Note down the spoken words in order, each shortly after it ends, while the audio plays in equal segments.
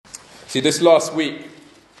See, this last week,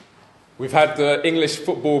 we've had the English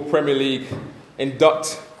Football Premier League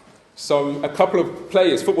induct a couple of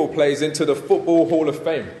players, football players, into the Football Hall of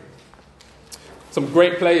Fame. Some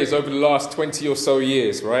great players over the last 20 or so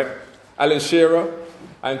years, right? Alan Shearer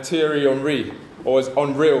and Thierry Henry, or as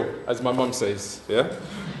Unreal, as my mum says, yeah?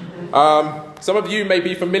 Some of you may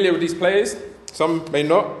be familiar with these players, some may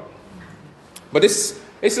not. But this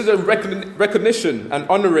is a recognition and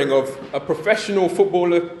honouring of a professional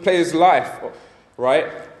footballer player's life, right?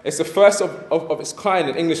 It's the first of its kind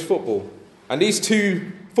in English football. And these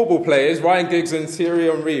two football players, Ryan Giggs and Thierry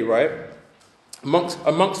Henry, right,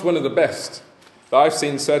 amongst one of the best that I've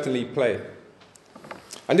seen certainly play.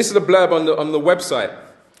 And this is a blurb on the website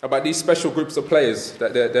about these special groups of players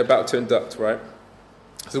that they're about to induct, right?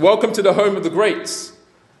 So, welcome to the home of the greats,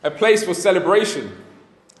 a place for celebration,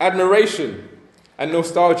 admiration, and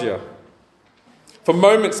nostalgia, for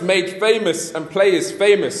moments made famous and players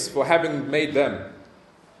famous for having made them.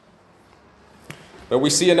 But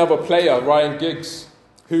we see another player, Ryan Giggs,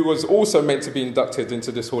 who was also meant to be inducted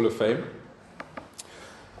into this Hall of Fame.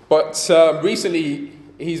 But recently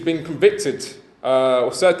he's been convicted,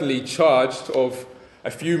 or certainly charged, of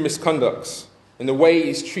a few misconducts in the way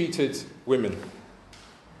he's treated women.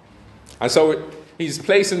 And so his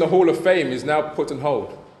place in the Hall of Fame is now put on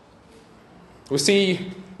hold. We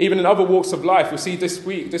see, even in other walks of life, we see this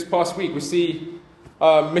past week, we see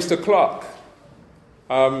Mr. Clark,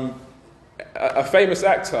 a famous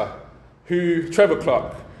actor, Trevor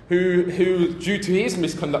Clark, who, due to his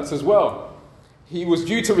misconduct as well, he was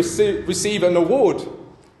due to receive an award,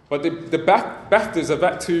 but the BAFTAs have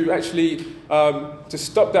had to actually to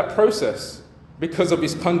stop that process because of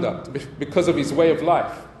his conduct, because of his way of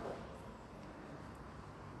life.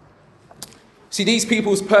 See, these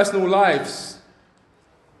people's personal lives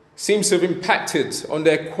seems to have impacted on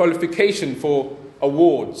their qualification for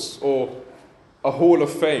awards or a Hall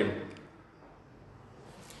of Fame.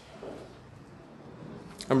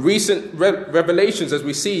 And recent revelations, as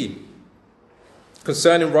we see,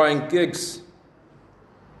 concerning Ryan Giggs,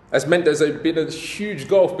 has meant there's been a huge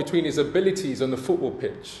gulf between his abilities on the football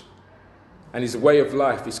pitch and his way of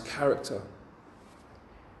life, his character.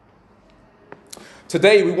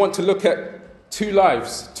 Today, we want to look at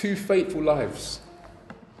two faithful lives.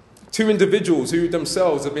 Two individuals who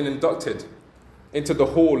themselves have been inducted into the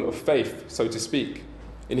hall of faith, so to speak,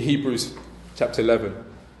 in Hebrews chapter 11.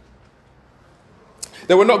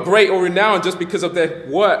 They were not great or renowned just because of their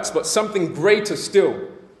works, but something greater still,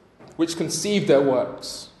 which conceived their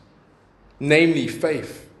works, namely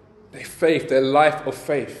faith. Their life of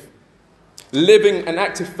faith. Living and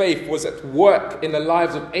active faith was at work in the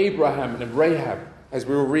lives of Abraham and Rahab, as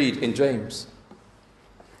we will read in James.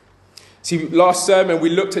 See, last sermon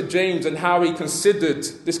we looked at James and how he considered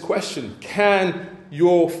this question: can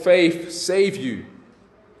your faith save you?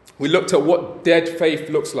 We looked at what dead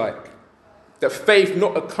faith looks like. That faith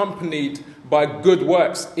not accompanied by good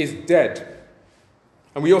works is dead.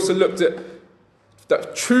 And we also looked at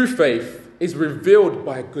that true faith is revealed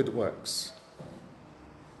by good works.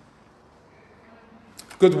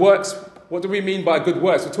 Good works, what do we mean by good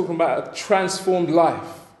works? We're talking about a transformed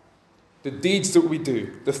life. The deeds that we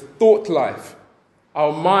do, the thought life,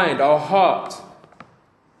 our mind, our heart,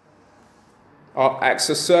 our acts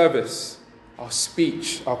of service, our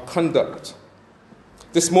speech, our conduct.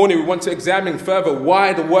 This morning we want to examine further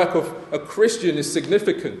why the work of a Christian is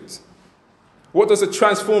significant. What does a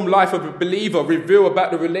transformed life of a believer reveal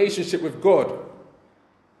about the relationship with God?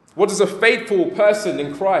 What does a faithful person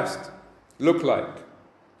in Christ look like?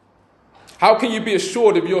 How can you be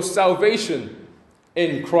assured of your salvation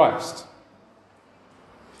in Christ?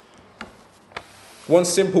 One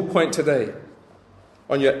simple point today,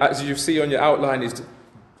 as you see on your outline, is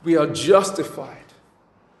we are justified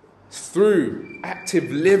through active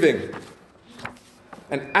living,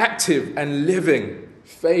 an active and living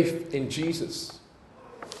faith in Jesus.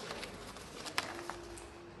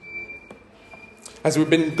 As we've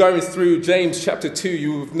been going through James chapter 2,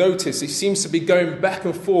 you've noticed he seems to be going back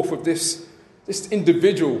and forth with this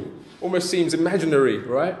individual, almost seems imaginary,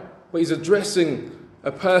 right? But he's addressing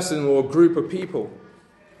a person or a group of people.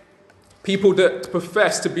 People that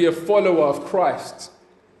profess to be a follower of Christ,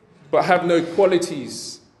 but have no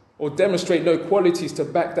qualities or demonstrate no qualities to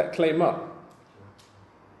back that claim up.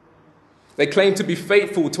 They claim to be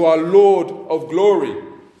faithful to our Lord of glory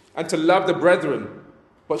and to love the brethren,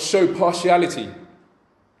 but show partiality.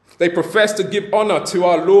 They profess to give honor to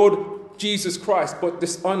our Lord Jesus Christ, but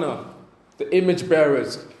dishonor the image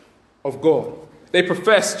bearers of God. They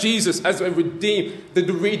profess Jesus as the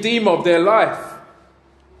Redeemer of their life,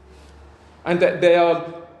 and that they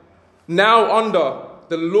are now under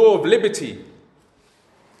the law of liberty,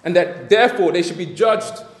 and that therefore they should be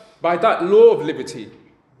judged by that law of liberty,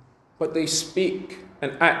 but they speak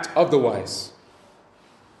and act otherwise.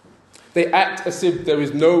 They act as if there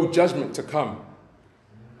is no judgment to come.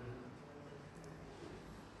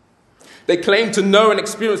 They claim to know and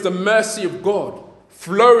experience the mercy of God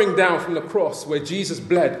flowing down from the cross where Jesus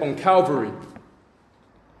bled on Calvary.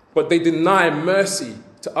 But they deny mercy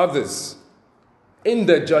to others in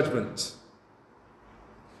their judgment.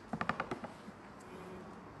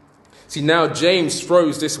 See, now James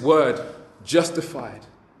throws this word, justified,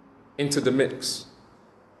 into the mix.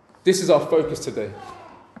 This is our focus today.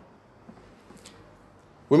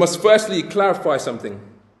 We must firstly clarify something.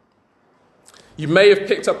 You may have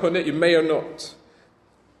picked up on it, you may or not.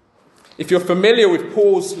 If you're familiar with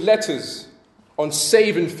Paul's letters on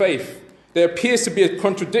saving faith, there appears to be a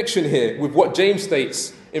contradiction here with what James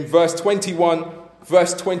states in verse 21,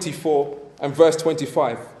 verse 24, and verse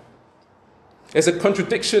 25. There's a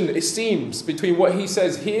contradiction, it seems, between what he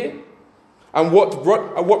says here and what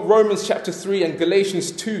Romans chapter 3 and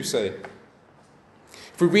Galatians 2 say.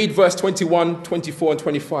 If we read verse 21, 24, and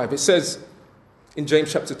 25, it says in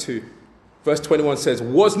James chapter 2, verse 21 says,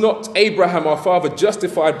 "Was not Abraham our father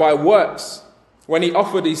justified by works when he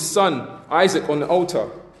offered his son Isaac on the altar?"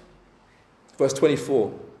 Verse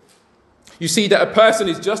 24. You see that a person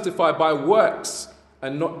is justified by works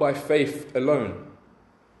and not by faith alone.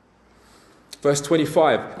 Verse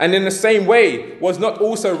 25. "And in the same way, was not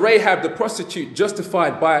also Rahab the prostitute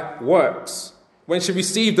justified by works when she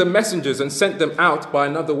received the messengers and sent them out by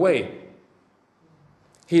another way?"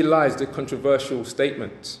 Here lies the controversial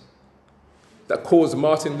statement that caused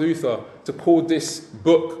Martin Luther to call this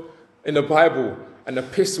book in the Bible an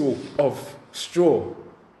epistle of straw.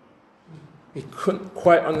 He couldn't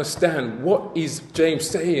quite understand what is James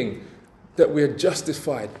saying, that we are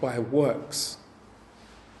justified by works.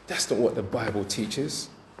 That's not what the Bible teaches.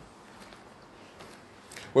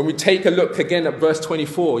 When we take a look again at verse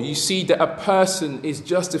 24, you see that a person is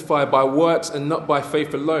justified by works and not by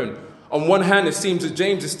faith alone. On one hand, it seems that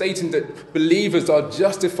James is stating that believers are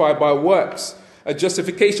justified by works, a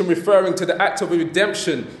justification referring to the act of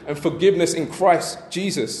redemption and forgiveness in Christ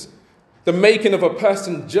Jesus, the making of a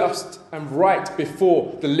person just and right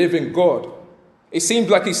before the living God. It seems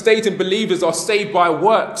like he's stating believers are saved by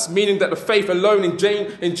works, meaning that the faith alone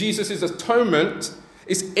in Jesus' atonement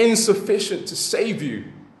is insufficient to save you.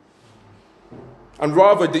 And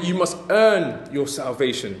rather that you must earn your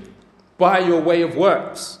salvation by your way of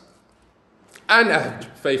works and have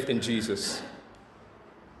faith in Jesus.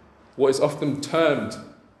 What is often termed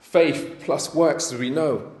faith plus works, as we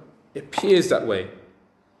know, it appears that way.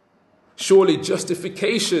 Surely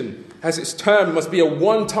justification, as its term, must be a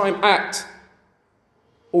one-time act.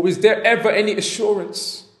 Or is there ever any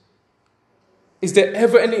assurance? Is there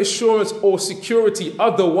ever any assurance or security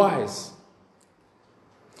otherwise?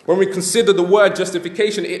 When we consider the word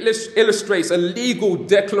justification, it illustrates a legal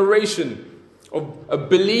declaration of a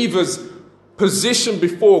believer's position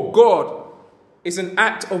before God. Is an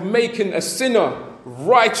act of making a sinner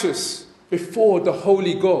righteous before the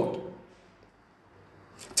holy God.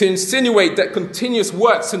 To insinuate that continuous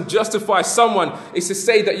works can justify someone is to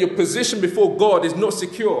say that your position before God is not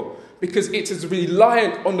secure because it is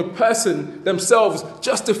reliant on the person themselves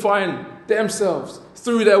justifying themselves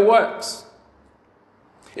through their works.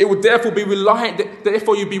 It would therefore be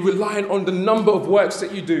you'd be reliant on the number of works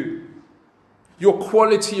that you do, your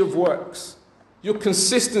quality of works, your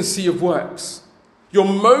consistency of works, your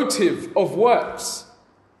motive of works,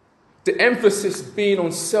 the emphasis being on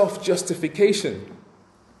self-justification.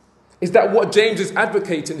 Is that what James is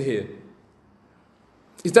advocating here?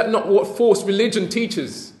 Is that not what false religion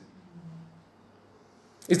teaches?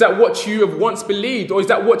 Is that what you have once believed, or is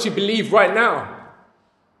that what you believe right now?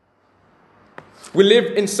 We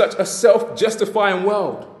live in such a self-justifying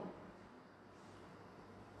world.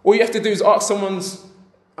 All you have to do is ask someone's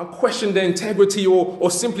question their integrity, or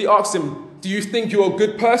simply ask them, do you think you're a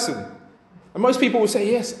good person? And most people will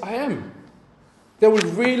say, yes, I am. They will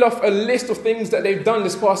reel off a list of things that they've done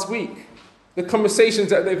this past week, the conversations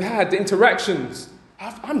that they've had, the interactions.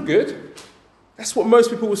 I'm good. That's what most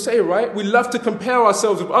people will say, right? We love to compare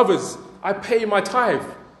ourselves with others. I pay my tithe.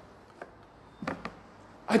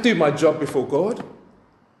 I do my job before God.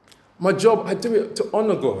 My job, I do it to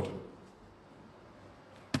honor God.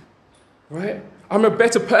 Right? I'm a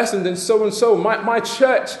better person than so-and-so. My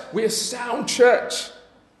church, we're a sound church.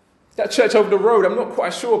 That church over the road, I'm not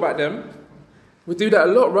quite sure about them. We do that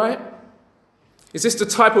a lot, right? Is this the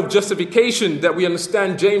type of justification that we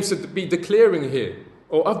understand James to be declaring here,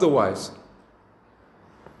 or otherwise?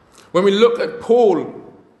 When we look at Paul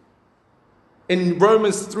In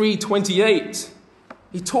Romans 3:28,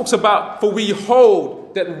 he talks about, for we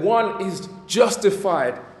hold that one is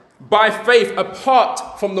justified by faith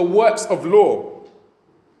apart from the works of law.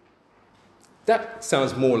 That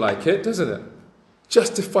sounds more like it, doesn't it?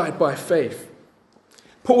 Justified by faith.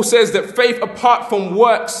 Paul says that faith apart from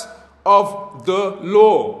works of the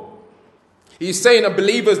law. He's saying a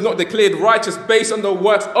believer is not declared righteous based on the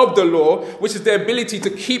works of the law, which is their ability to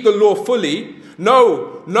keep the law fully.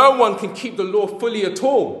 No one can keep the law fully at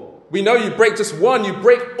all. We know you break just one, you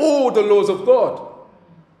break all the laws of God.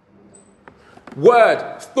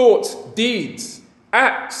 Word, thoughts, deeds,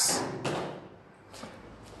 acts.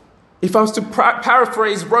 If I was to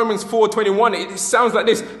paraphrase Romans 4:21, it sounds like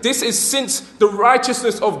this. This is since the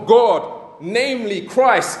righteousness of God, namely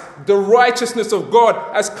Christ, the righteousness of God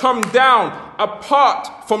has come down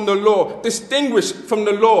apart from the law, distinguished from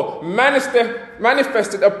the law,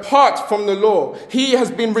 manifested apart from the law. He has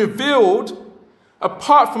been revealed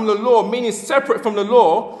apart from the law, meaning separate from the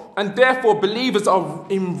law, and therefore believers are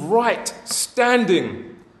in right standing,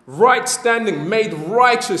 made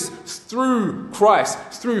righteous through Christ,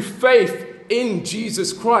 through faith in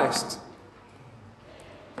Jesus Christ.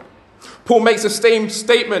 Paul makes the same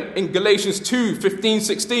statement in Galatians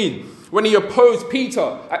 2:15-16 when he opposed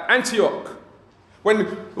Peter at Antioch.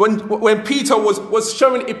 When Peter was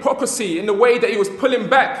showing hypocrisy in the way that he was pulling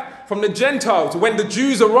back from the Gentiles when the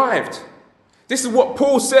Jews arrived. This is what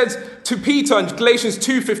Paul says to Peter in Galatians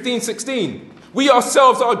 2:15-16. We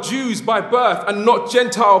ourselves are Jews by birth and not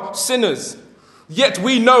Gentile sinners. Yet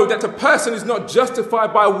we know that a person is not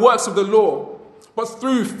justified by works of the law, but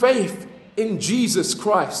through faith in Jesus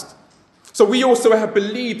Christ. So we also have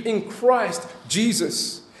believed in Christ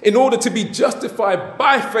Jesus in order to be justified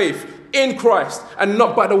by faith in Christ and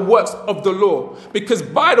not by the works of the law. Because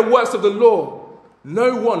by the works of the law,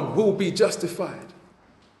 no one will be justified.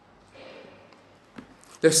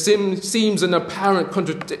 There seems an apparent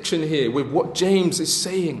contradiction here with what James is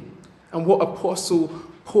saying and what Apostle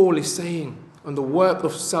Paul is saying on the work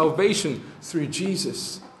of salvation through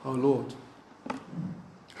Jesus, our Lord.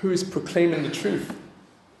 Who is proclaiming the truth?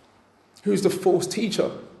 Who is the false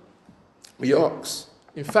teacher? We ask.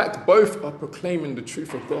 In fact, both are proclaiming the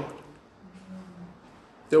truth of God.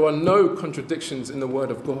 There are no contradictions in the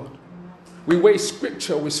Word of God. We weigh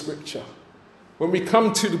Scripture with Scripture. When we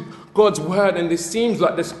come to God's Word and it seems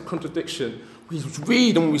like there's a contradiction, we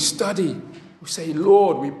read and we study. We say,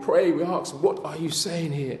 Lord, we pray, we ask, what are you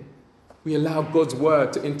saying here? We allow God's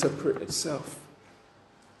Word to interpret itself.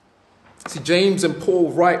 See, James and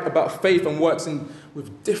Paul write about faith and works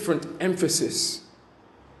with different emphasis.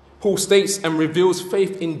 Paul states and reveals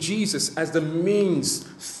faith in Jesus as the means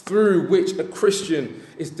through which a Christian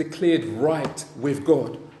is declared right with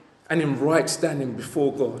God and in right standing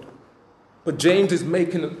before God. But James is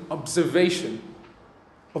making an observation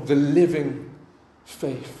of the living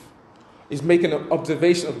faith. He's making an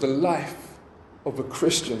observation of the life of a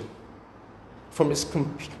Christian from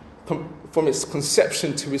its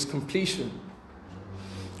conception to its completion.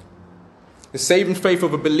 The saving faith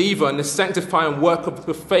of a believer and the sanctifying work of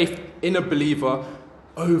the faith in a believer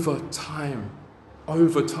over time.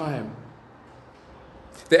 The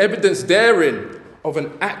evidence therein of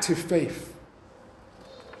an active faith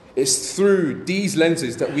is through these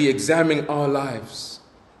lenses that we examine our lives.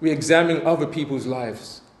 We examine other people's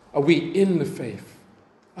lives. Are we in the faith?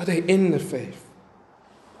 Are they in the faith?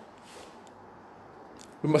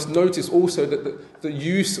 We must notice also that the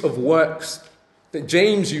use of works that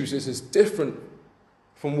James uses is different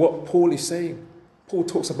from what Paul is saying. Paul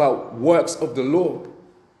talks about works of the law.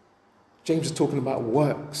 James is talking about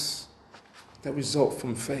works that result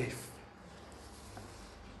from faith.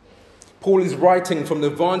 Paul is writing from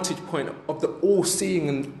the vantage point of the all-seeing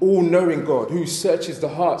and all-knowing God who searches the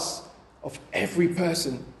hearts of every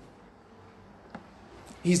person.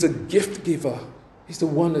 He's a gift giver. He's the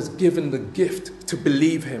one that's given the gift to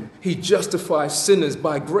believe him. He justifies sinners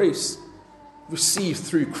by grace received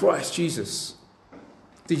through Christ Jesus,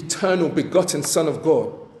 the eternal begotten Son of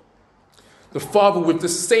God. The Father with the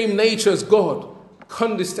same nature as God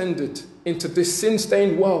condescended into this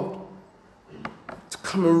sin-stained world to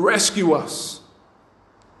come and rescue us.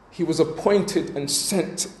 He was appointed and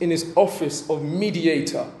sent in his office of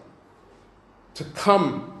mediator to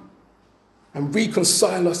come and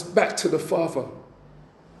reconcile us back to the Father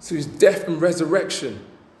through his death and resurrection.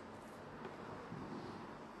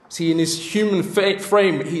 See, in his human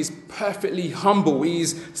frame, he's perfectly humble.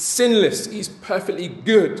 He's sinless. He's perfectly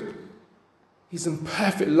good. He's in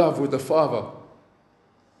perfect love with the Father.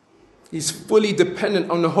 He's fully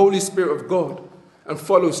dependent on the Holy Spirit of God and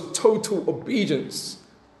follows total obedience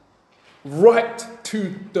right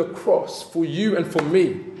to the cross for you and for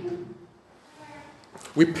me.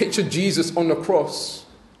 We picture Jesus on the cross.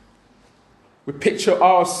 We picture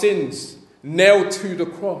our sins nailed to the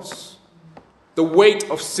cross. The weight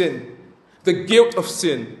of sin, the guilt of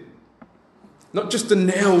sin. Not just the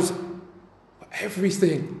nails, but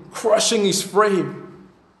everything crushing his frame.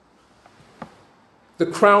 The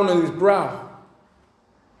crown on his brow.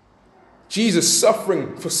 Jesus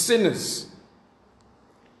suffering for sinners.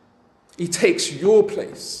 He takes your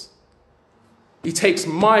place. He takes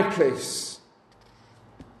my place.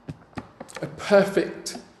 A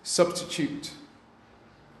perfect substitute.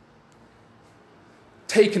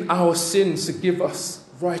 Taking our sins to give us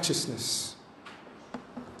righteousness.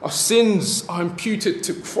 Our sins are imputed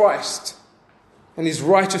to Christ, and his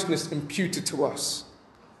righteousness imputed to us.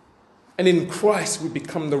 And in Christ we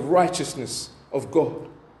become the righteousness of God.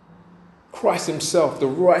 Christ himself, the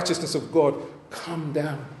righteousness of God, come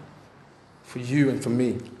down for you and for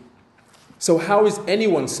me. So how is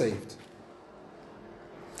anyone saved?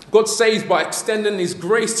 God saves by extending his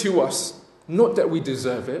grace to us, not that we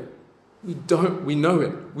deserve it. We know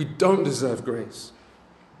it. We don't deserve grace.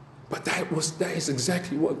 But that is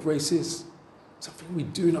exactly what grace is. Something we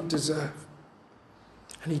do not deserve.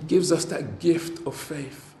 And he gives us that gift of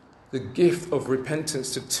faith, the gift of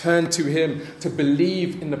repentance, to turn to him, to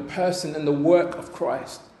believe in the person and the work of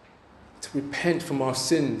Christ, to repent from our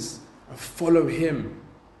sins and follow him.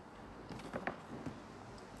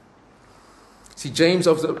 See, James'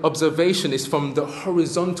 observation is from the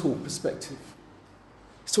horizontal perspective.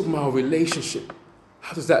 He's talking about our relationship.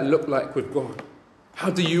 How does that look like with God? How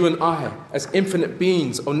do you and I, as infinite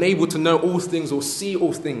beings, unable to know all things or see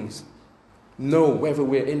all things, know whether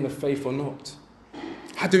we're in the faith or not?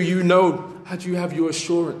 How do you have your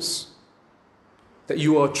assurance that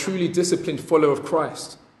you are a truly disciplined follower of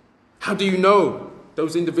Christ? How do you know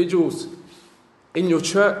those individuals in your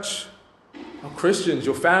church are Christians,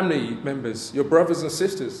 your family members, your brothers and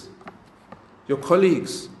sisters, your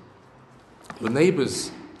colleagues, your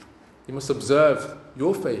neighbors? You must observe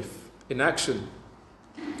your faith in action.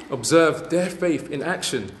 Observe their faith in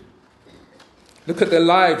action. Look at their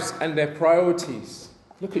lives and their priorities.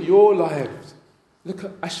 Look at your lives.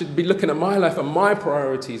 I should be looking at my life and my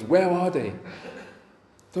priorities. Where are they?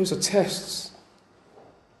 Those are tests.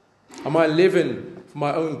 Am I living for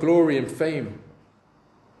my own glory and fame?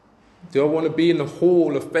 Do I want to be in the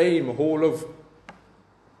hall of fame,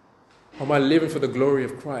 am I living for the glory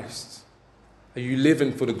of Christ? Are you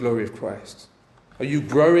living for the glory of Christ? Are you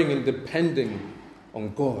growing and depending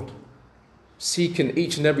on God? Seeking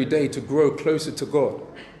each and every day to grow closer to God?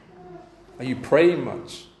 Are you praying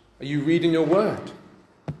much? Are you reading your word?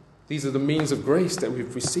 These are the means of grace that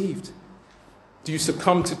we've received. Do you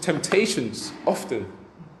succumb to temptations often?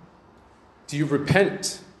 Do you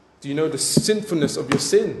repent? Do you know the sinfulness of your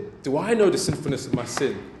sin? Do I know the sinfulness of my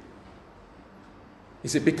sin?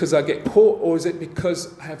 Is it because I get caught, or is it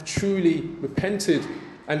because I have truly repented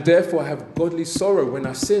and therefore have godly sorrow when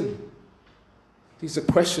I sin? These are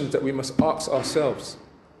questions that we must ask ourselves.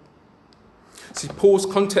 See, Paul's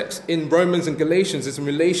context in Romans and Galatians is in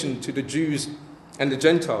relation to the Jews and the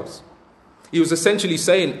Gentiles. He was essentially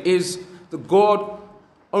saying, is the God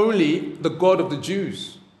only the God of the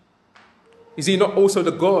Jews? Is he not also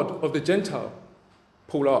the God of the Gentile?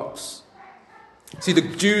 Paul asks. See, the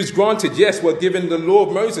Jews, granted, yes, were given the law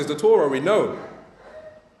of Moses, the Torah, we know.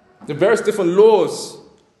 The various different laws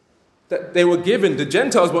that they were given, the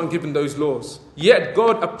Gentiles weren't given those laws. Yet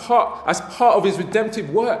God, as part of his redemptive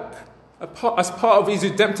work, as part of his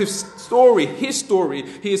redemptive story, he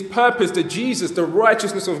has purposed that Jesus, the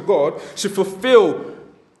righteousness of God, should fulfill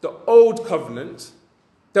the old covenant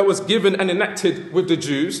that was given and enacted with the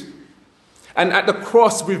Jews, and at the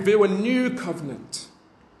cross reveal a new covenant,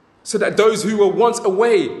 so that those who were once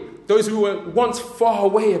away, those who were once far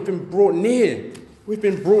away, have been brought near. We've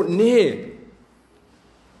been brought near.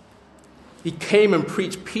 He came and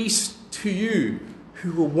preached peace to you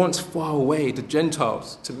who were once far away, the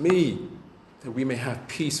Gentiles, to me, that we may have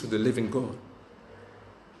peace with the living God.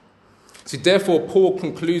 See, therefore, Paul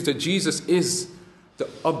concludes that Jesus is the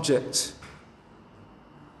object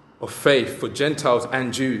of faith for Gentiles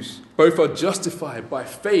and Jews. Both are justified by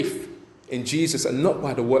faith in Jesus and not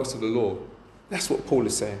by the works of the law. That's what Paul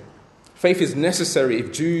is saying. Faith is necessary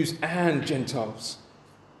if Jews and Gentiles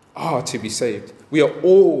are to be saved. We are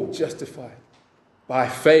all justified by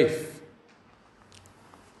faith.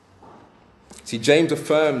 See, James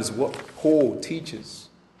affirms what Paul teaches.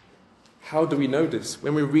 How do we know this?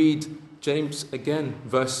 When we read James again,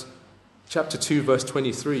 chapter 2, verse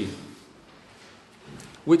 23,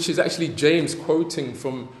 which is actually James quoting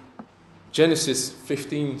from Genesis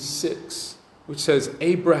 15:6, which says,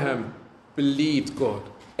 Abraham believed God.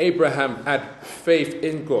 Abraham had faith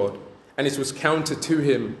in God, and it was counted to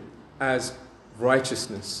him as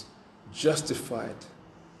righteousness, justified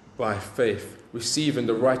by faith, receiving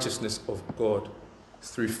the righteousness of God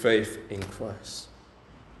through faith in Christ.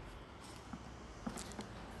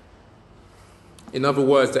 In other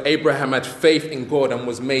words, that Abraham had faith in God and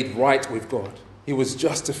was made right with God. He was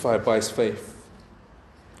justified by his faith.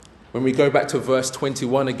 When we go back to verse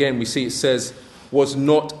 21 again, we see it says, was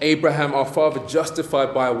not Abraham our father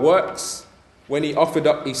justified by works when he offered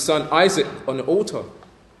up his son Isaac on the altar?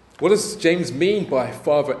 What does James mean by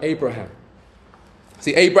Father Abraham?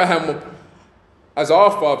 See, Abraham as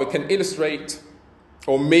our father can illustrate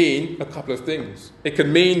or mean a couple of things. It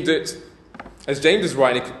can mean that, as James is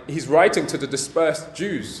writing, he's writing to the dispersed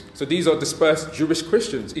Jews. So these are dispersed Jewish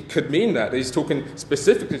Christians. It could mean that he's talking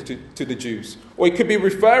specifically to the Jews. Or he could be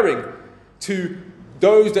referring to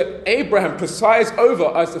those that Abraham presides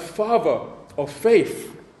over as the father of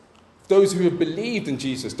faith. Those who have believed in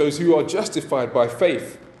Jesus, those who are justified by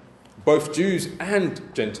faith, both Jews and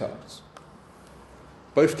Gentiles.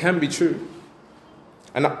 Both can be true.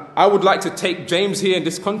 And I would like to take James here in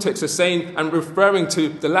this context as saying and referring to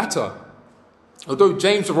the latter. Although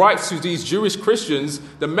James writes to these Jewish Christians,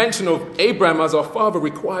 the mention of Abraham as our father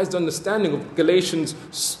requires the understanding of Galatians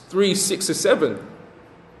 3, 6 to 7.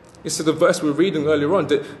 This is the verse we were reading earlier on,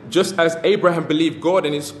 that just as Abraham believed God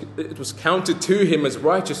and it was counted to him as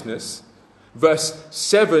righteousness, verse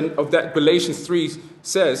 7 of that Galatians 3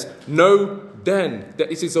 says, know then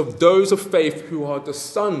that it is of those of faith who are the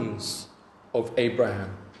sons of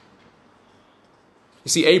Abraham. You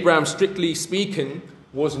see, Abraham, strictly speaking,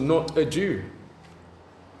 was not a Jew.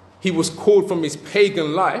 He was called from his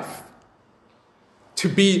pagan life to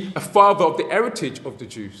be a father of the heritage of the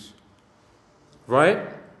Jews. Right?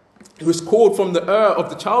 He was called from the Ur of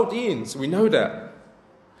the Chaldeans. We know that.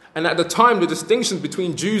 And at the time, the distinctions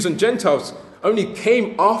between Jews and Gentiles only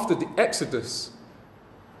came after the Exodus.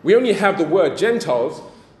 We only have the word Gentiles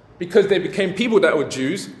because they became people that were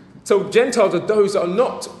Jews. So Gentiles are those that are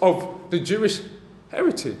not of the Jewish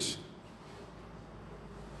heritage.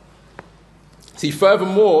 See,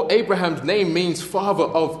 furthermore, Abraham's name means father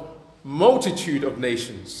of multitude of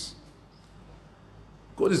nations.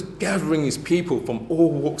 God is gathering his people from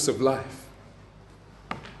all walks of life.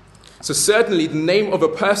 So certainly the name of a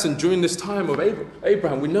person during this time of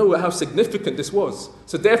Abraham, we know how significant this was.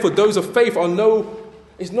 So therefore those of faith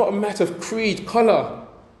it's not a matter of creed, colour,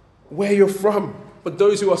 where you're from. But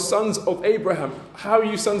those who are sons of Abraham, how are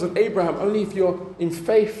you sons of Abraham? Only if you're in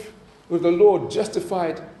faith with the Lord,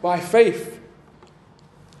 justified by faith.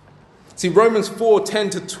 See, Romans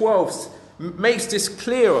 4:10 to 12 makes this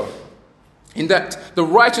clearer in that the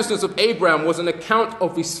righteousness of Abraham was an account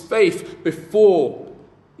of his faith before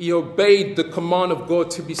he obeyed the command of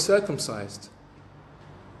God to be circumcised.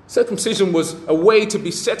 Circumcision was a way to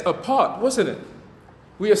be set apart, wasn't it?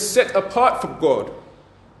 We are set apart from God.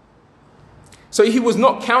 So he was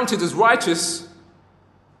not counted as righteous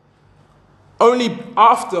only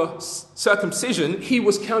after circumcision. He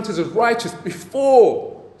was counted as righteous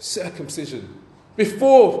before circumcision,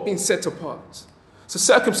 before being set apart. So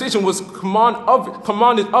circumcision was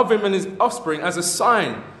commanded of him and his offspring as a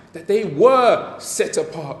sign that they were set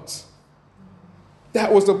apart.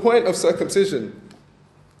 That was the point of circumcision.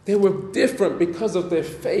 They were different because of their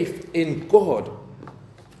faith in God.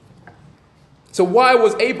 So why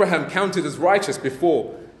was Abraham counted as righteous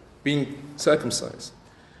before being circumcised?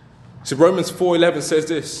 So Romans 4:11 says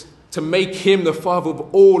this, to make him the father of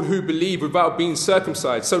all who believe without being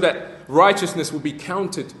circumcised, so that righteousness will be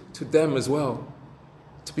counted to them as well.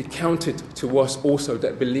 To be counted to us also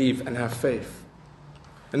that believe and have faith.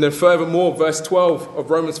 And then furthermore, verse 12 of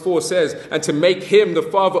Romans 4 says, and to make him the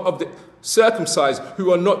father of the circumcised,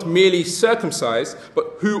 who are not merely circumcised,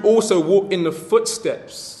 but who also walk in the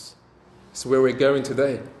footsteps. That's where we're going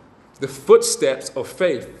today. The footsteps of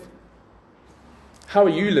faith. How are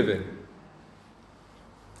you living?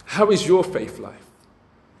 How is your faith life?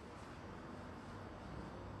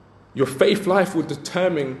 Your faith life will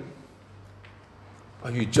determine,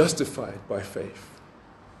 are you justified by faith?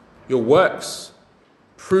 Your works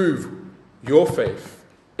prove your faith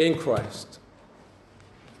in Christ.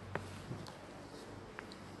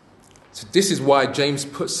 So this is why James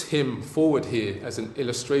puts him forward here as an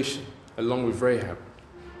illustration, along with Rahab.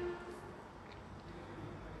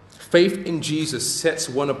 Faith in Jesus sets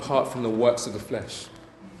one apart from the works of the flesh.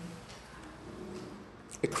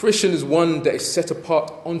 A Christian is one that is set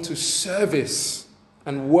apart unto service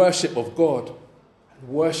and worship of God, and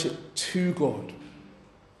worship to God.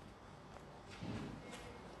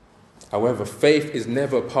 However, faith is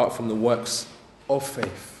never apart from the works of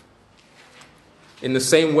faith. In the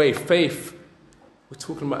same way, faith, we're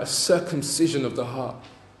talking about a circumcision of the heart.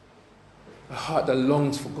 A heart that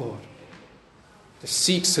longs for God, that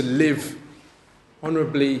seeks to live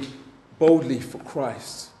honorably, boldly for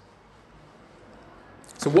Christ.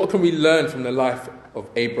 So what can we learn from the life of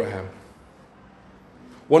Abraham?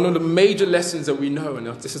 One of the major lessons that we know, and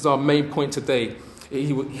this is our main point today,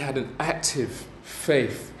 he had an active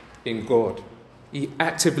faith in God. He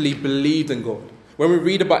actively believed in God. When we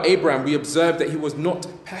read about Abraham, we observe that he was not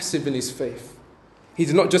passive in his faith. He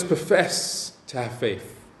did not just profess to have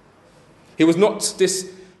faith. He was not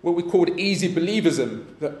this, what we called easy believism.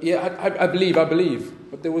 That, yeah, I believe.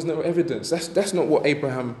 But there was no evidence. That's not what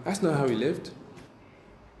Abraham, that's not how he lived.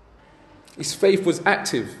 His faith was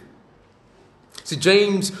active. See,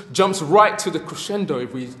 James jumps right to the crescendo,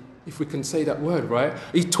 if we can say that word, right?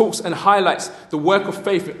 He talks and highlights the work of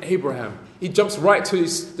faith in Abraham. He jumps right to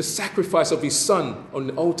the sacrifice of his son on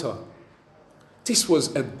the altar. This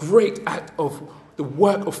was a great act of the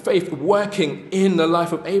work of faith working in the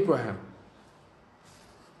life of Abraham.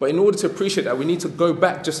 But in order to appreciate that, we need to go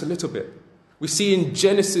back just a little bit. We see in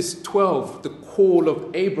Genesis 12 the call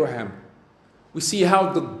of Abraham. We see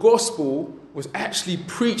how the gospel was actually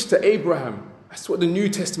preached to Abraham. That's what the New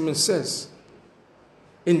Testament says.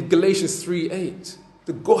 In Galatians 3:8,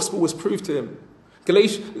 the gospel was proved to him.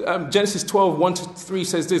 Genesis 12, 1-3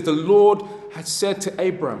 says this: the Lord had said to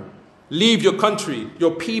Abraham, leave your country,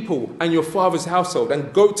 your people, and your father's household,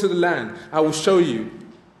 and go to the land I will show you.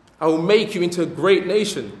 I will make you into a great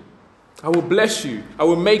nation. I will bless you. I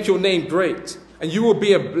will make your name great, and you will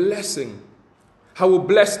be a blessing. I will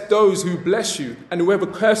bless those who bless you, and whoever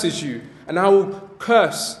curses you, and I will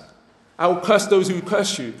curse those who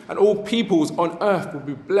curse you, and all peoples on earth will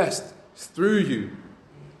be blessed through you.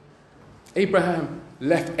 Abraham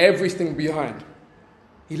left everything behind.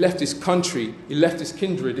 He left his country, he left his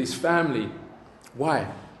kindred, his family.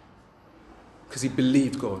 Why? Because he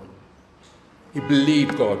believed God. He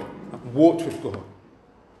believed God and walked with God.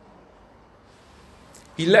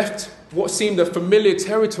 He left what seemed a familiar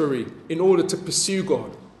territory in order to pursue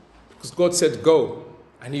God. Because God said go,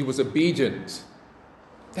 and he was obedient.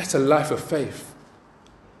 That's a life of faith.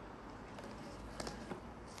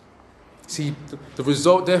 See, the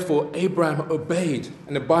result, therefore, Abraham obeyed.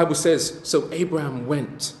 And the Bible says, so Abraham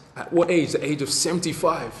went. At what age? The age of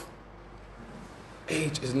 75.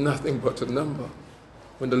 Age is nothing but a number.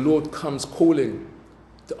 When the Lord comes calling,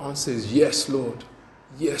 the answer is yes, Lord.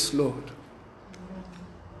 Yes, Lord.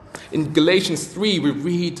 In Galatians 3, we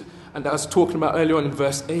read, and I was talking about earlier on in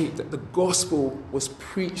verse 8, that the gospel was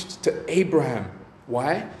preached to Abraham.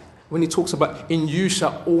 Why? When he talks about, in you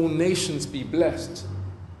shall all nations be blessed.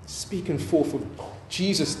 Speaking forth of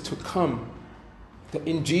Jesus to come, that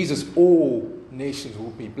in Jesus all nations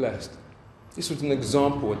will be blessed. This was an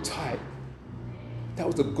example, a type. That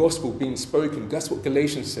was the gospel being spoken. That's what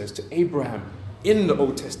Galatians says to Abraham in the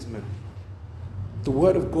Old Testament. The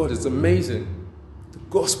word of God is amazing. The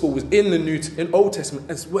gospel was in Old Testament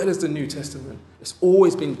as well as the New Testament. It's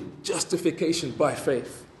always been justification by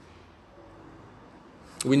faith.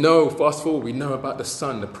 We know, fast forward, we know about the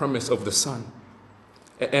Son, the promise of the Son,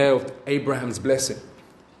 heir of Abraham's blessing.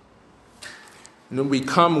 And then we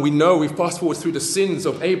fast forward through the sins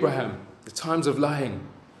of Abraham, the times of lying.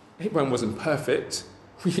 Abraham wasn't perfect.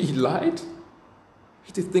 He lied.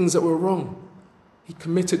 He did things that were wrong. He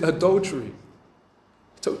committed adultery.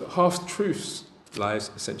 He told half-truths,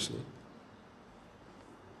 lies, essentially.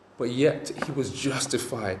 But yet, he was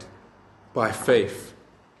justified by faith.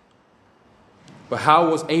 But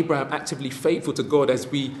how was Abraham actively faithful to God as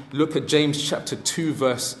we look at James chapter 2,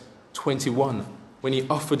 verse 21, when he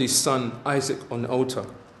offered his son Isaac on the altar?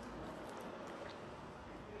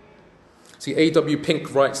 See, A.W.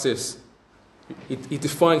 Pink writes this. He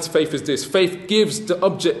defines faith as this: faith gives the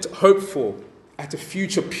object hoped for at a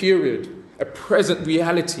future period, a present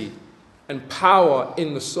reality and power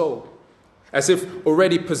in the soul, as if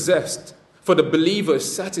already possessed, for the believer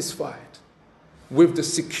is satisfied with the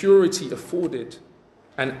security afforded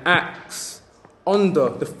and acts under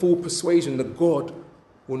the full persuasion that God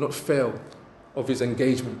will not fail of his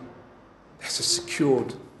engagement. That's a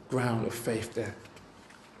secured ground of faith there.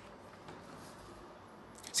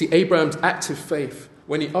 See, Abraham's active faith,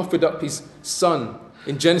 when he offered up his son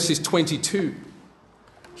in Genesis 22,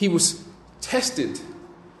 he was tested.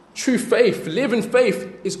 True faith, living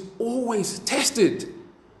faith, is always tested.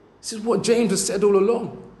 This is what James has said all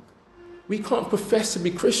along. We can't profess to be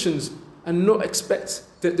Christians and not expect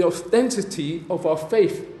that the authenticity of our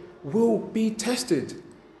faith will be tested.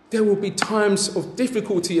 There will be times of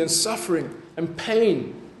difficulty and suffering and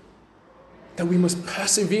pain. that we must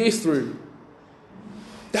persevere through.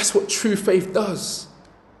 That's what true faith does.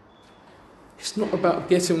 It's not about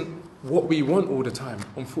getting what we want all the time,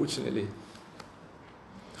 unfortunately.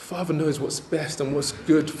 The Father knows what's best and what's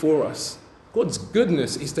good for us. God's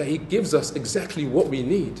goodness is that he gives us exactly what we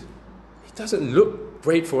need. It doesn't look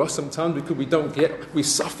great for us sometimes because we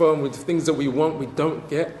suffer with things that we want, we don't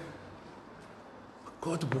get. But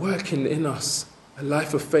God working in us a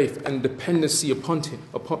life of faith and dependency upon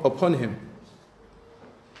him.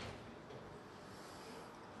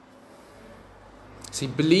 See,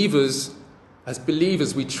 as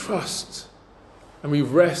believers, we trust and we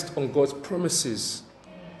rest on God's promises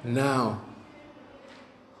now.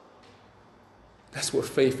 That's what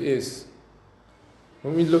faith is.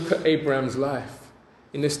 When we look at Abraham's life,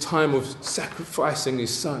 in this time of sacrificing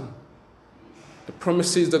his son, the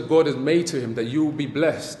promises that God has made to him, that you will be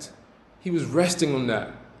blessed, he was resting on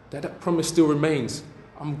that promise still remains.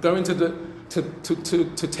 I'm going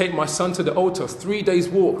to take my son to the altar, 3 days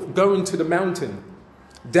walk, going to the mountain.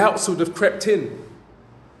 Doubts would have crept in.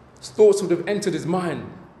 Thoughts would have entered his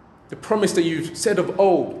mind. The promise that you said of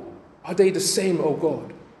old, are they the same, O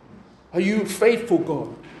God? Are you faithful,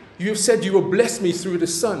 God? You have said you will bless me through the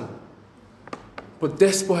Son. But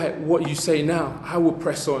despite what you say now, I will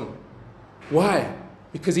press on. Why?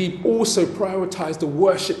 Because he also prioritized the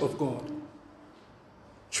worship of God.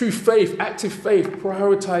 True faith, active faith,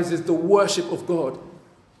 prioritizes the worship of God.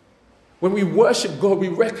 When we worship God, we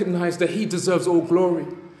recognize that he deserves all glory.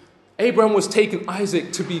 Abraham was taking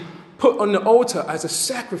Isaac to be put on the altar as a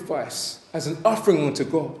sacrifice, as an offering unto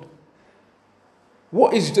God.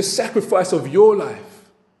 What is the sacrifice of your life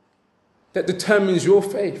that determines your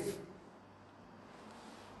faith?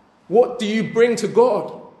 What do you bring to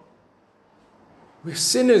God? We're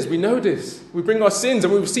sinners, we know this. We bring our sins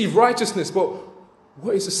and we receive righteousness, but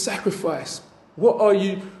what is the sacrifice? What are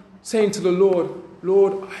you saying to the Lord?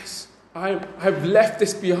 Lord, I've left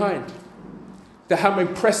this behind, that I may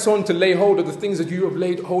press on to lay hold of the things that you have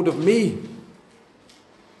laid hold of me.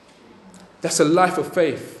 That's a life of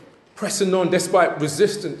faith, pressing on despite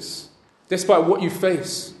resistance, despite what you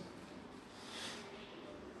face.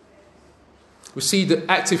 We see that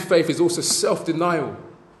active faith is also self-denial.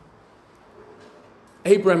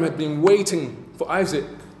 Abraham had been waiting for Isaac,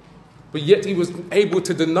 but yet he was able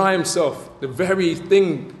to deny himself the very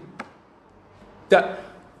thing that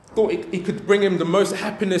thought it could bring him the most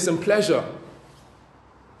happiness and pleasure.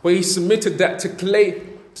 But he submitted that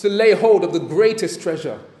to lay hold of the greatest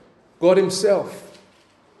treasure, God himself.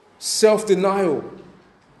 Self-denial.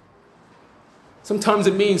 Sometimes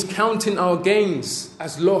it means counting our gains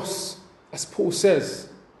as loss, as Paul says.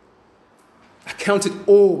 I count it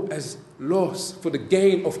all as loss for the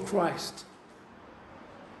gain of Christ.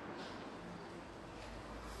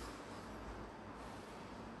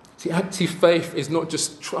 See, active faith is not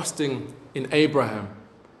just trusting in Abraham.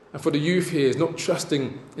 And for the youth here, it's not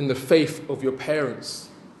trusting in the faith of your parents.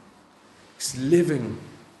 It's living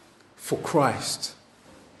for Christ.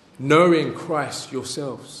 Knowing Christ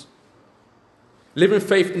yourselves. Living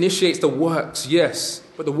faith initiates the works, yes,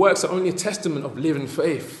 but the works are only a testament of living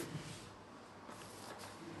faith.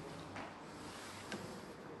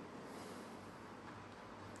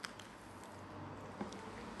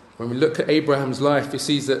 When we look at Abraham's life, it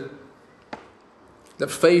sees that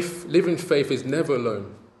faith, living faith, is never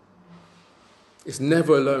alone. It's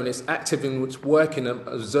never alone. It's active in its working and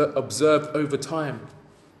observed over time.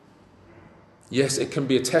 Yes, it can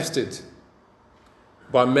be attested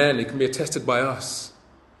by men. It can be attested by us.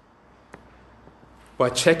 By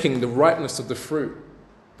checking the ripeness of the fruit,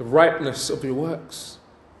 the ripeness of your works.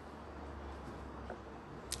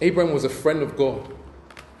 Abraham was a friend of God.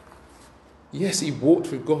 Yes, he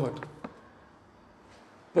walked with God.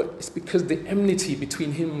 But it's because the enmity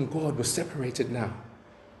between him and God was separated now.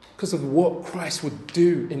 Because of what Christ would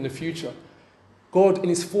do in the future. God, in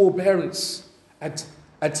his forbearance, had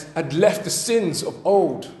left the sins of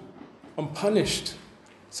old unpunished,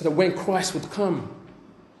 so that when Christ would come,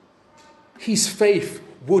 his faith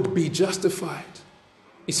would be justified.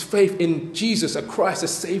 His faith in Jesus, a Christ, a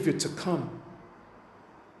Savior to come.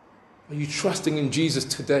 Are you trusting in Jesus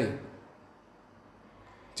today?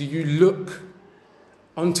 Do you look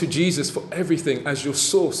unto Jesus for everything as your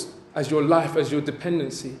source, as your life, as your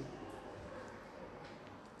dependency?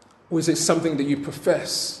 Or is it something that you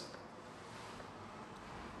profess?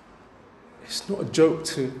 It's not a joke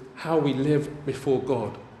to how we live before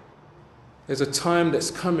God. There's a time that's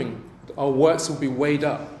coming. Our works will be weighed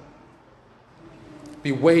up.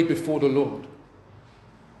 Be weighed before the Lord.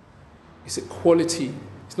 Is it quality?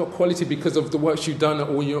 It's not quality because of the works you've done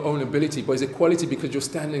or your own ability, but is it quality because you're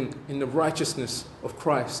standing in the righteousness of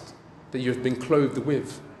Christ? that you have been clothed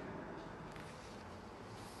with.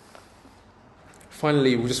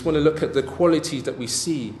 Finally, we just want to look at the qualities that we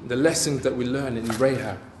see, the lessons that we learn in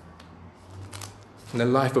Rahab, in the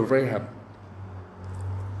life of Rahab.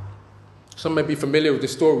 Some may be familiar with the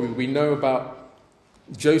story. We know about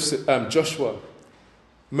Joshua,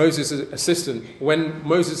 Moses' assistant. When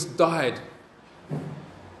Moses died,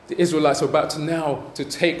 the Israelites were about to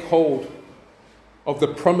take hold of the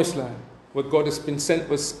promised land where God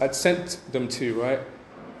had sent them to, right?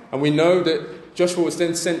 And we know that Joshua was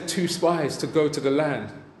then sent 2 spies to go to the land.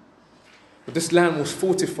 But this land was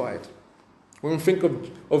fortified. When we think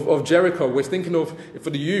of Jericho, we're thinking of, for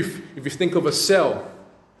the youth, if you think of a cell,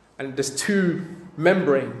 and there's 2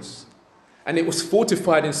 membranes, and it was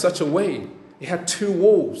fortified in such a way, it had 2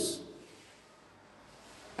 walls.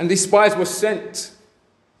 And these spies were sent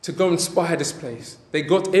to go and spy this place. They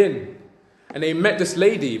got in, and they met this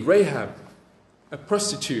lady, Rahab, a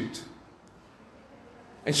prostitute.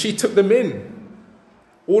 And she took them in,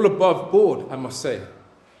 all above board, I must say.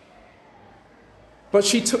 But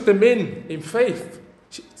she took them in faith.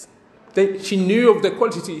 She knew of the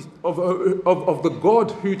qualities of the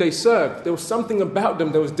God who they served. There was something about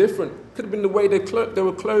them that was different. It could have been the way they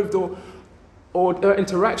were clothed or their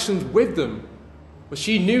interactions with them. But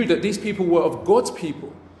she knew that these people were of God's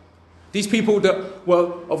people. These people that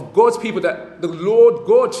were of God's people, that the Lord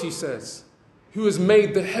God, she says, who has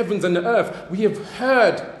made the heavens and the earth. We have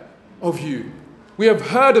heard of you. We have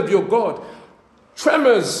heard of your God.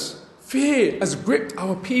 Tremors, fear has gripped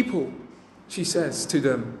our people, she says to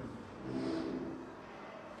them.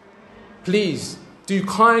 Please, do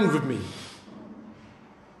kind with me.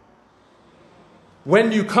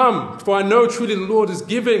 When you come, for I know truly the Lord is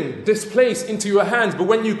giving this place into your hands, but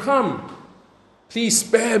when you come, please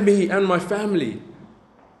spare me and my family.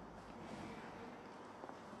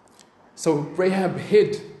 So Rahab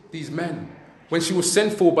hid these men. When she was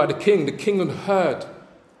sent for by the king had heard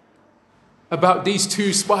about these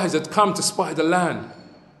 2 spies that had come to spy the land.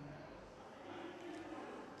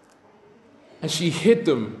 And she hid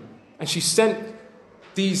them. And she sent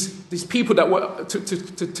these people that were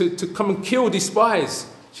to come and kill these spies.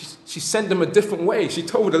 She sent them a different way. She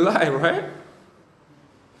told a lie, right?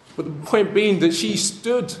 But the point being that she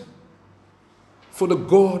stood for the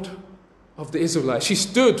God of the Israelites. She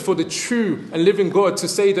stood for the true and living God, to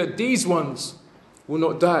say that these ones will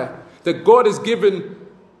not die. That God has given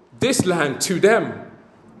this land to them.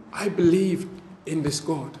 I believe in this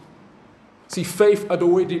God. See, faith had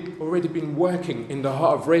already been working in the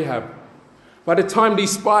heart of Rahab. By the time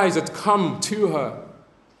these spies had come to her,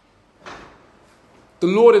 the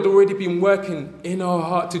Lord had already been working in her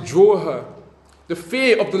heart to draw her. The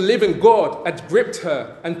fear of the living God had gripped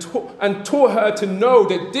her and taught her to know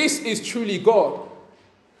that this is truly God.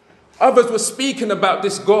 Others were speaking about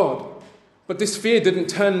this God, but this fear didn't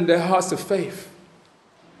turn their hearts to faith.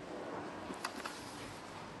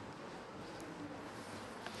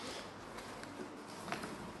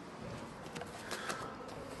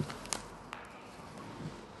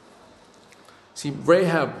 See,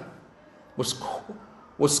 Rahab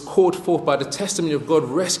was called forth by the testimony of God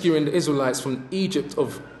rescuing the Israelites from Egypt,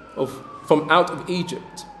 from out of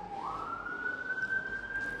Egypt.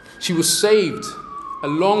 She was saved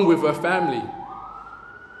along with her family,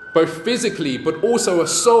 both physically, but also her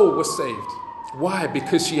soul was saved. Why?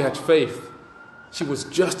 Because she had faith. She was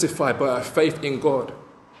justified by her faith in God.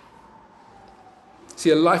 See,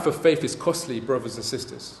 a life of faith is costly, brothers and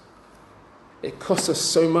sisters. It costs us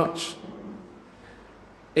so much.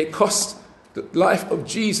 It costs the life of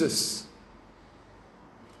Jesus.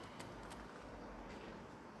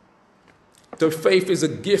 Though faith is a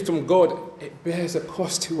gift from God, it bears a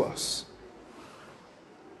cost to us.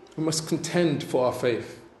 We must contend for our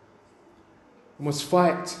faith. We must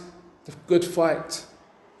fight the good fight.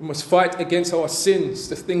 We must fight against our sins,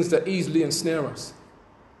 the things that easily ensnare us.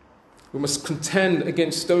 We must contend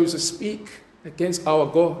against those that speak against our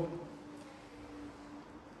God.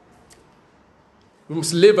 We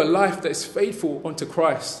must live a life that is faithful unto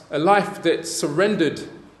Christ, a life that's surrendered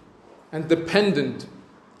and dependent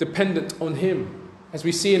on Him, as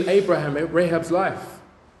we see in Abraham and Rahab's life.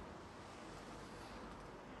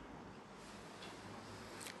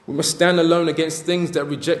 We must stand alone against things that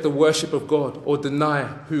reject the worship of God or deny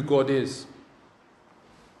who God is.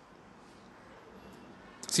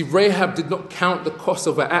 See, Rahab did not count the cost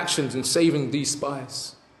of her actions in saving these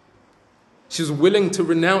spies. She was willing to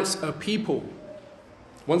renounce her people.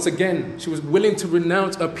 Once again, she was willing to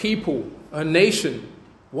renounce her people, her nation.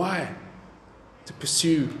 Why? To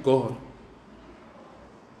pursue God.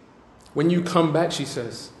 When you come back, she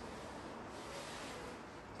says,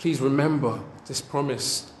 please remember this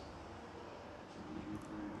promise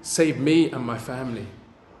Save me and my family.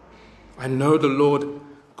 I know the Lord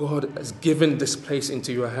God has given this place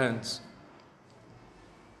into your hands.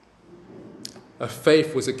 Her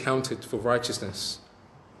faith was accounted for righteousness.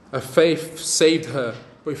 Her faith saved her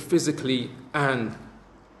both physically and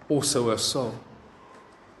also her soul.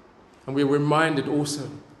 And we're reminded also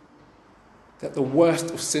that the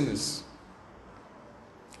worst of sinners,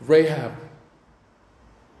 Rahab,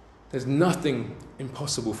 there's nothing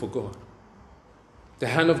impossible for God. The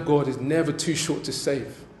hand of God is never too short to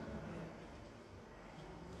save.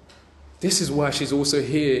 This is why she's also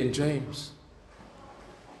here in James.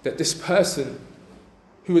 That this person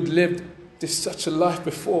who had lived such a life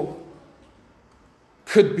before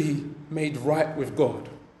could be made right with God.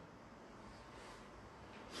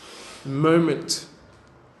 The moment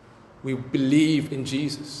we believe in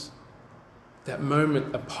Jesus, that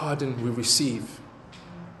moment a pardon we receive.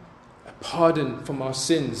 A pardon from our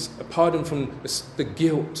sins, a pardon from the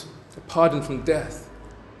guilt, a pardon from death.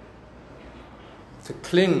 To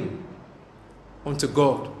cling onto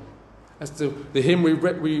God. As the hymn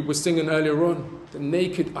we were singing earlier on, the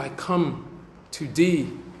naked I come to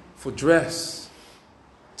thee for dress,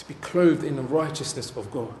 to be clothed in the righteousness of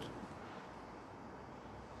God.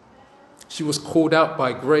 She was called out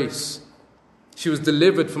by grace. She was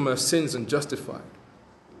delivered from her sins and justified.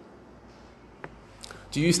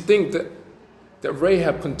 Do you think that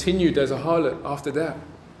Rahab continued as a harlot after that?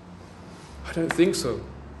 I don't think so.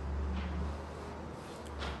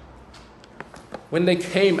 When they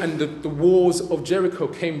came and the walls of Jericho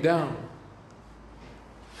came down,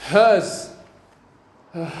 her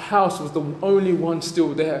house was the only one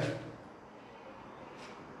still there.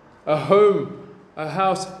 Her home, her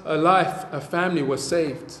house, her life, her family was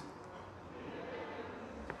saved.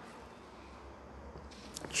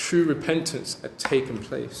 True repentance had taken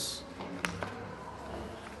place.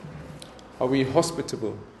 Are we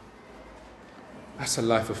hospitable? That's a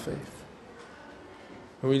life of faith.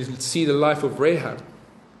 When we see the life of Rahab,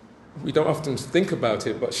 we don't often think about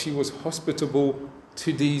it, but she was hospitable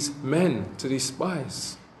to these men, to these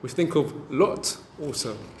spies. We think of Lot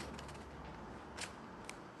also.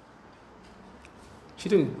 She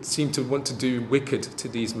didn't seem to want to do wicked to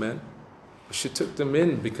these men, but she took them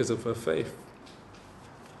in because of her faith.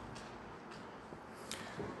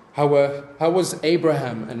 How was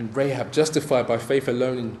Abraham and Rahab justified by faith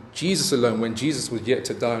alone in Jesus alone when Jesus was yet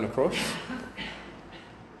to die on a cross?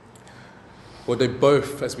 Well, they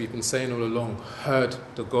both, as we've been saying all along, heard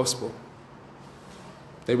the gospel.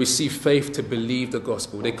 They received faith to believe the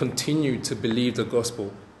gospel. They continued to believe the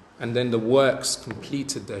gospel. And then the works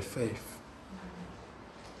completed their faith.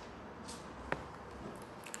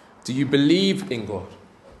 Do you believe in God?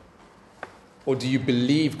 Or do you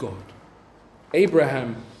believe God?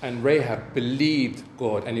 Abraham and Rahab believed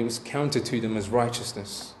God, and it was counted to them as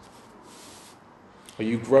righteousness. Are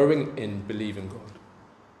you growing in believing God?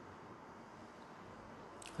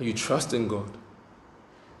 Are you trusting God?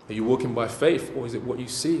 Are you walking by faith, or is it what you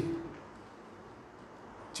see?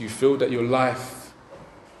 Do you feel that your life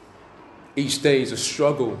each day is a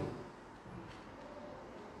struggle?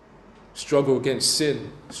 Struggle against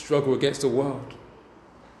sin, struggle against the world?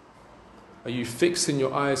 Are you fixing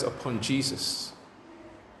your eyes upon Jesus?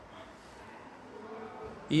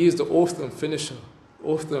 He is the author and finisher,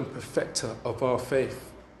 author and perfecter of our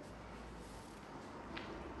faith.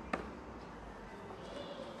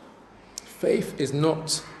 Faith is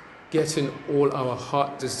not getting all our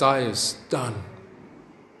heart desires done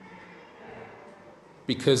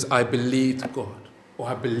because I believed God or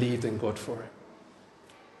I believed in God for it.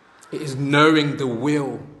 It is knowing the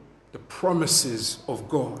will, the promises of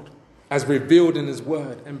God as revealed in His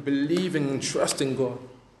Word, and believing and trusting God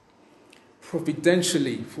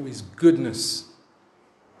providentially for His goodness.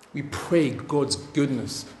 We pray God's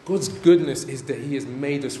goodness. God's goodness is that He has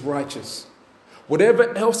made us righteous.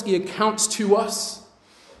 Whatever else He accounts to us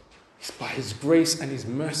is by His grace and His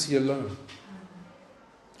mercy alone.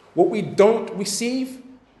 What we don't receive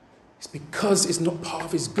is because it's not part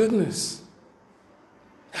of His goodness.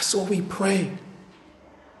 That's all we pray.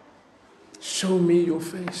 Show me your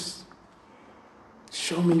face.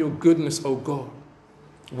 Show me your goodness, O God.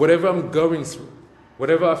 Whatever I'm going through,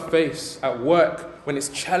 whatever I face at work, when it's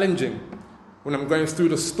challenging, when I'm going through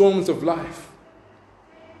the storms of life,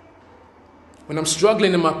 when I'm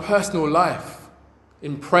struggling in my personal life,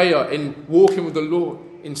 in prayer, in walking with the Lord,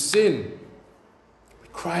 in sin, we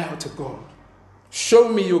cry out to God. Show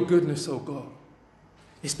me your goodness, O God.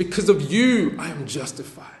 It's because of you I am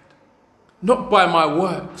justified, not by my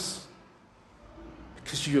works,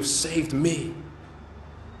 because you have saved me.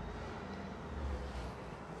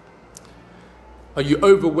 Are you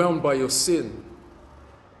overwhelmed by your sin?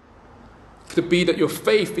 Could it be that your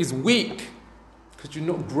faith is weak because you're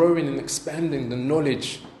not growing and expanding the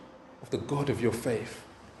knowledge of the God of your faith?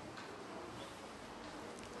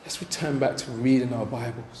 Let's return back to reading our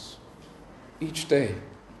Bibles each day,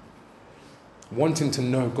 wanting to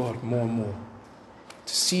know God more and more,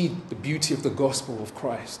 to see the beauty of the gospel of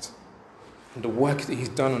Christ and the work that he's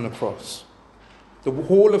done on the cross. The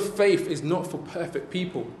hall of faith is not for perfect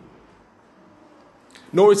people,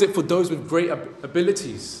 nor is it for those with great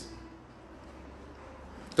abilities.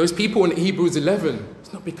 Those people in Hebrews 11,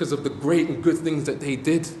 it's not because of the great and good things that they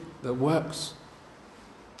did, their works,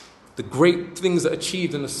 the great things that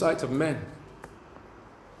achieved in the sight of men.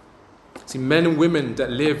 See, men and women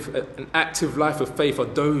that live an active life of faith are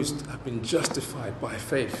those that have been justified by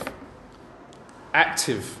faith.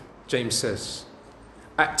 Active, James says.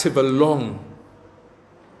 Active along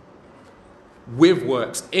with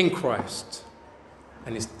works in Christ,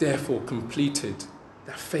 and is therefore completed.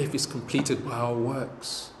 That faith is completed by our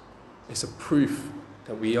works. It's a proof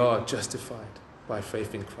that we are justified by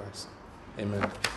faith in Christ. Amen.